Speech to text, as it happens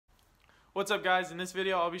What's up guys, in this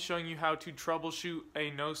video I'll be showing you how to troubleshoot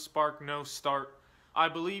a no spark, no start. I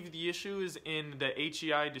believe the issue is in the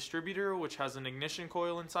HEI distributor, which has an ignition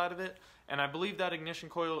coil inside of it, and I believe that ignition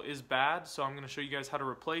coil is bad, so I'm going to show you guys how to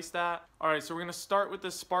replace that. Alright, so we're going to start with the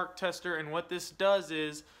spark tester, and what this does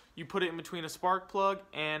is you put it in between a spark plug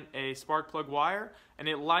and a spark plug wire, and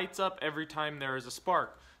it lights up every time there is a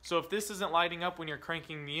spark. So if this isn't lighting up when you're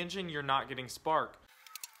cranking the engine, you're not getting spark.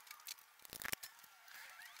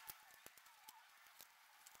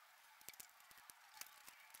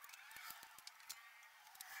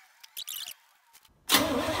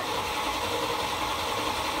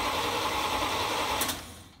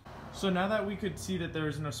 So now that we could see that there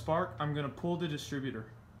is no spark, I'm going to pull the distributor.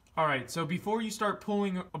 Alright, so before you start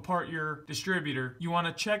pulling apart your distributor, you want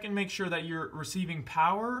to check and make sure that you're receiving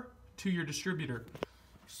power to your distributor.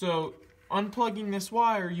 So unplugging this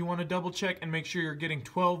wire, you want to double check and make sure you're getting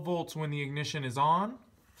 12 volts when the ignition is on.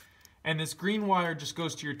 And this green wire just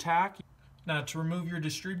goes to your tach. Now to remove your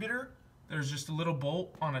distributor, there's just a little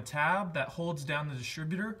bolt on a tab that holds down the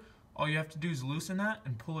distributor. All you have to do is loosen that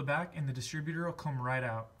and pull it back and the distributor will come right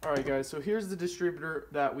out. Alright guys, so here's the distributor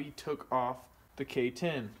that we took off the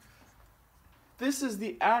K10. This is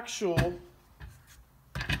the actual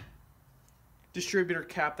distributor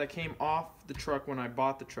cap that came off the truck when I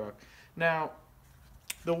bought the truck. Now,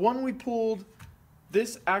 the one we pulled,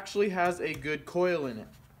 this actually has a good coil in it.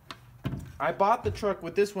 I bought the truck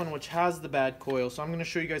with this one which has the bad coil, so I'm going to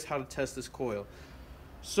show you guys how to test this coil.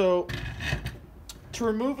 So, to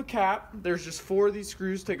remove a cap, there's just 4 of these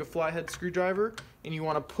screws. Take a flathead screwdriver and you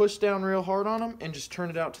want to push down real hard on them and just turn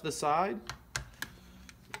it out to the side.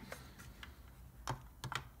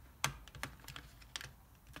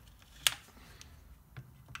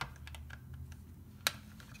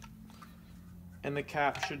 And the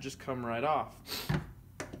cap should just come right off.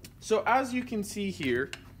 So as you can see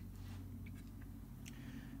here,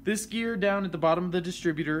 this gear down at the bottom of the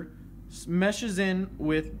distributor meshes in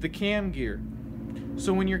with the cam gear.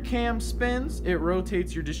 So when your cam spins, it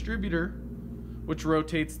rotates your distributor, which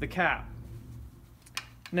rotates the cap.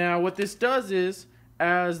 Now what this does is,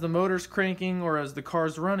 as the motor's cranking or as the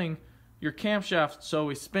car's running, your camshaft's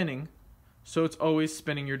always spinning, so it's always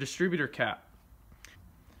spinning your distributor cap.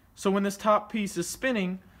 So when this top piece is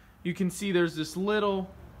spinning, you can see there's this little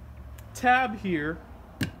tab here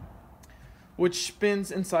which spins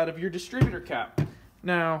inside of your distributor cap.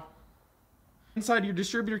 Now, inside your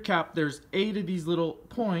distributor cap, there's 8 of these little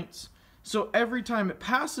points, so every time it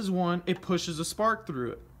passes one, it pushes a spark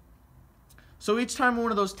through it. So each time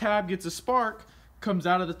one of those tabs gets a spark, comes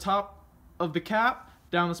out of the top of the cap,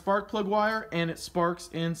 down the spark plug wire, and it sparks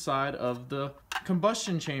inside of the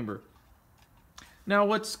combustion chamber. Now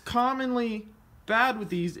what's commonly bad with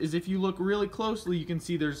these is if you look really closely, you can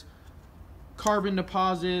see there's carbon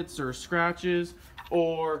deposits or scratches,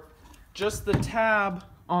 or just the tab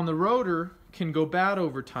on the rotor can go bad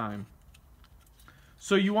over time.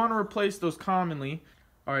 So you want to replace those commonly.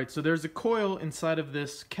 Alright, so there's a coil inside of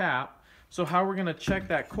this cap. So how we're going to check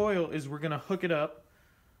that coil is we're going to hook it up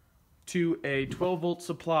to a 12 volt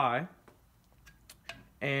supply,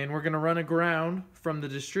 and we're going to run a ground from the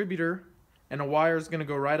distributor, and a wire is going to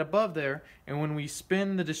go right above there, and when we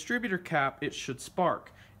spin the distributor cap, it should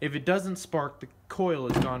spark. If it doesn't spark, the coil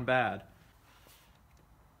has gone bad.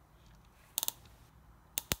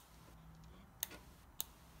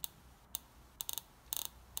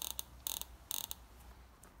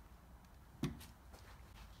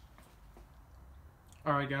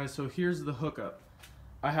 Alright guys, so here's the hookup.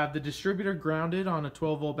 I have the distributor grounded on a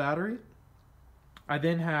 12 volt battery. I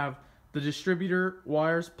then have the distributor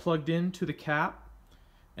wires plugged into the cap,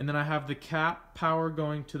 and then I have the cap power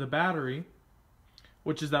going to the battery,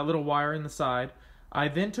 which is that little wire in the side. I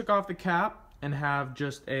then took off the cap and have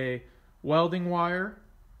just a welding wire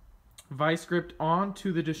vice gripped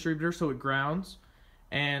onto the distributor so it grounds,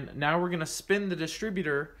 and now we're going to spin the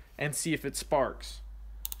distributor and see if it sparks.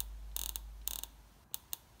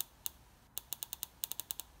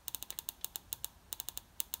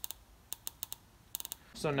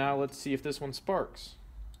 So now let's see if this one sparks.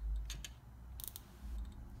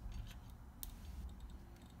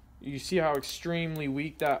 You see how extremely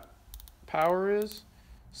weak that power is?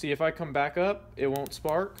 See, if I come back up, it won't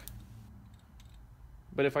spark.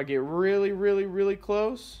 But if I get really, really, really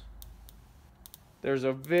close, there's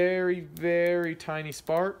a very, very tiny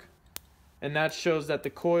spark, and that shows that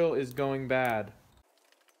the coil is going bad.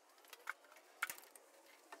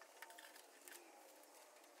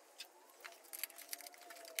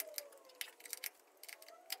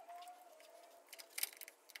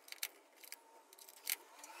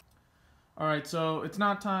 Alright, so it's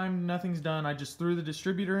not time, nothing's done. I just threw the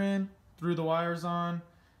distributor in, threw the wires on.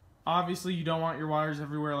 Obviously you don't want your wires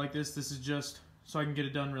everywhere like this. This is just so I can get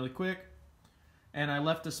it done really quick. And I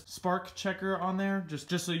left a spark checker on there just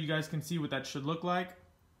so you guys can see what that should look like.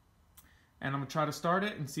 And I'm gonna try to start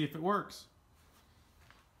it and see if it works.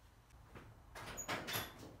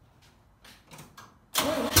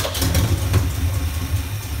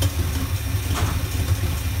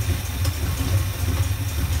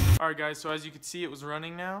 Alright guys, so as you can see it was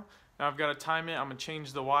running now. Now I've got to time it. I'm going to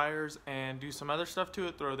change the wires and do some other stuff to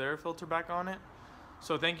it, throw the air filter back on it.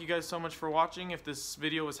 So thank you guys so much for watching. If this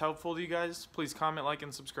video was helpful to you guys, please comment, like,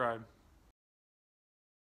 and subscribe.